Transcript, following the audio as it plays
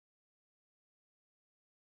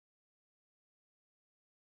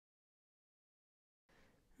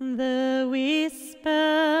The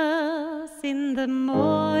whispers in the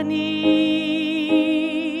morning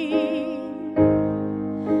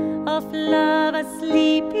of lovers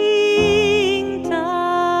sleeping tight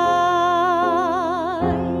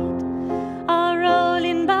are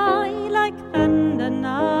rolling by like thunder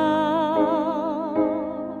now.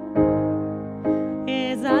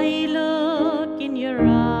 As I look in your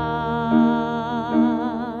eyes,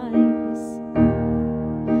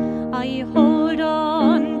 I hold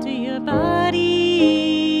on to your body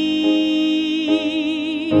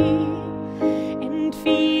and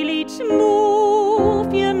feel each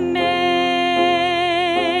move you make.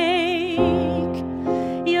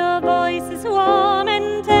 Your voice is warm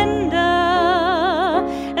and tender,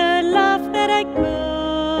 a love that I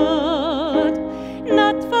could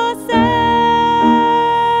not forsake,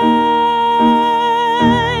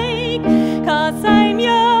 'cause I'm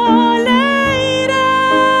your lady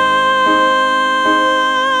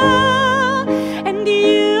and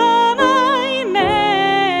you are my man.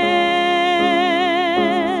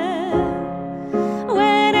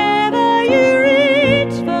 Whenever you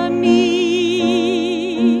reach for me,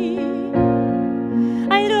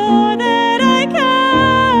 I know that I can.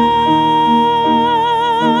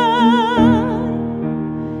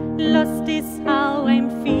 Lost is how I'm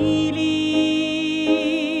feeling,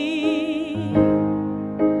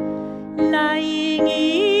 lying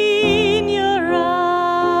in your arms,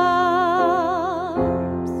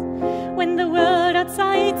 when the world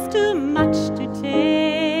outside's too much to take.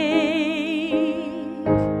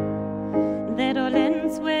 That all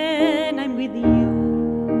ends when I'm with you.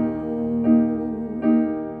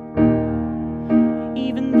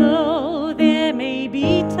 Even though there may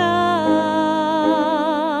be times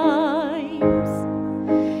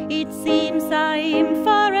it seems I'm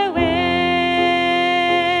far away,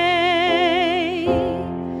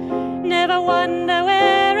 never wonder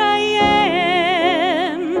where I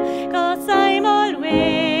am, 'cause I'm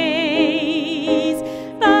always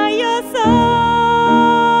by your side,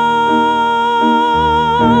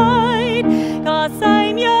 'cause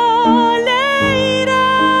I'm your lady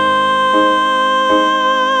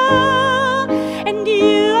and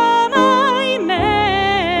you are my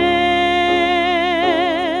man.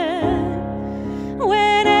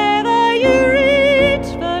 Whenever you reach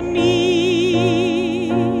for me,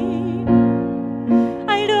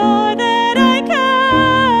 I know that I can.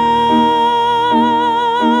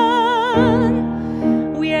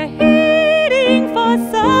 We are heading for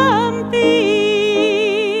something,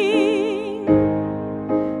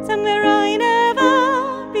 somewhere I never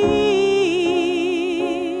been.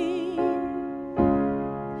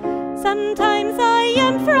 Sometimes I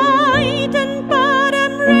am frightened, but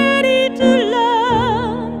I'm ready to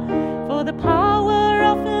learn for the power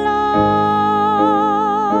of love.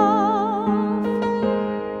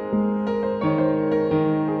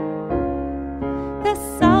 The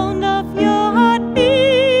sound of your heart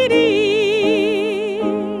beating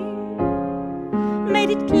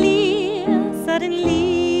made it clear suddenly